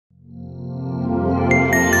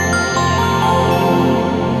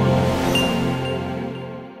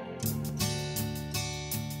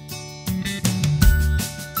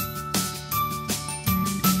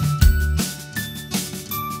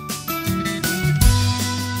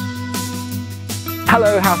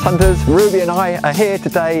Hello house hunters, Ruby and I are here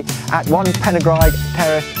today at 1 Pen y Graig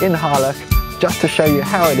Terrace in Harlech just to show you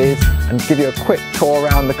how it is and give you a quick tour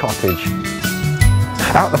around the cottage.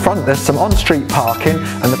 Out the front there's some on-street parking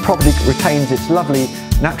and the property retains its lovely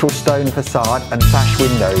natural stone facade and sash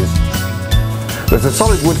windows. There's a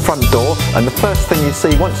solid wood front door and the first thing you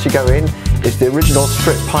see once you go in is the original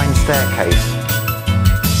strip pine staircase.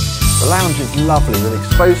 The lounge is lovely with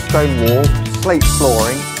exposed stone wall, slate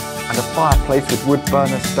flooring and a fireplace with wood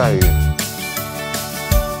burner stove.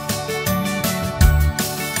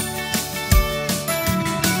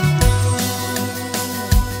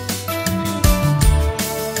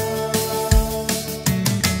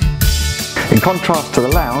 In contrast to the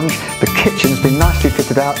lounge, the kitchen's been nicely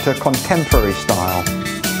fitted out to a contemporary style.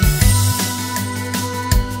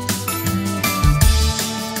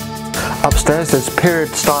 Upstairs there's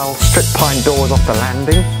period-style strip pine doors off the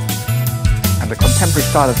landing, and the contemporary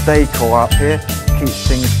style of decor up here keeps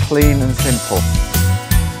things clean and simple.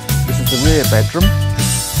 This is the rear bedroom.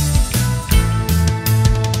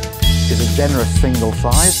 It's a generous single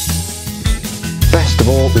size. Best of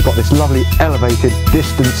all, we've got this lovely elevated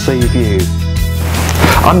distant sea view.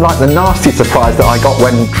 Unlike the nasty surprise that I got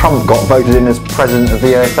when Trump got voted in as President of the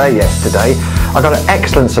USA yesterday, I got an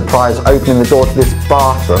excellent surprise opening the door to this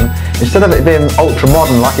bathroom. Instead of it being ultra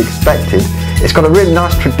modern like expected, it's got a really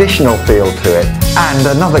nice traditional feel to it and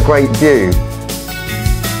another great view.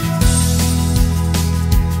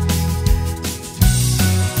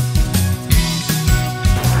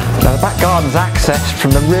 Now the back garden's accessed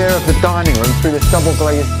from the rear of the dining room through this double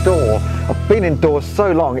glazed door. I've been indoors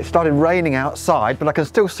so long it started raining outside, but I can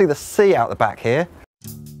still see the sea out the back here.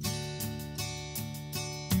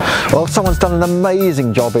 Well, someone's done an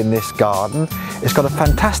amazing job in this garden. It's got a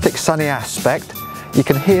fantastic sunny aspect. You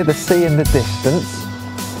can hear the sea in the distance.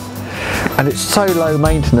 And it's so low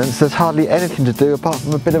maintenance there's hardly anything to do apart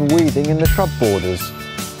from a bit of weeding in the shrub borders.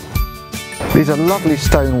 These are lovely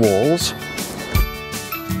stone walls.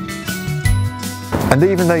 And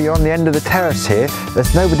even though you're on the end of the terrace here,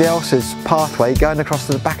 there's nobody else's pathway going across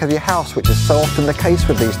to the back of your house, which is so often the case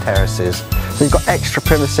with these terraces. So you've got extra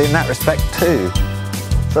privacy in that respect too.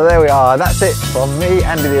 So there we are, that's it from me,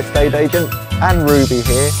 Andy the estate agent, and Ruby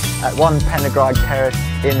here at 1 Pen y Graig Terrace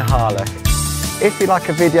in Harlech. If you like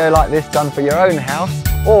a video like this done for your own house,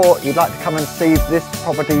 or you'd like to come and see this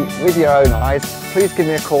property with your own eyes, please give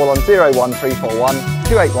me a call on 01341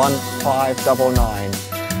 281 599.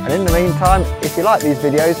 And in the meantime, if you like these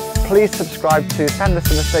videos, please subscribe to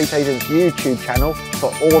Sanderson Estate Agent's YouTube channel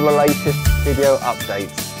for all the latest video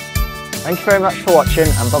updates. Thank you very much for watching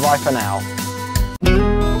and bye bye for now.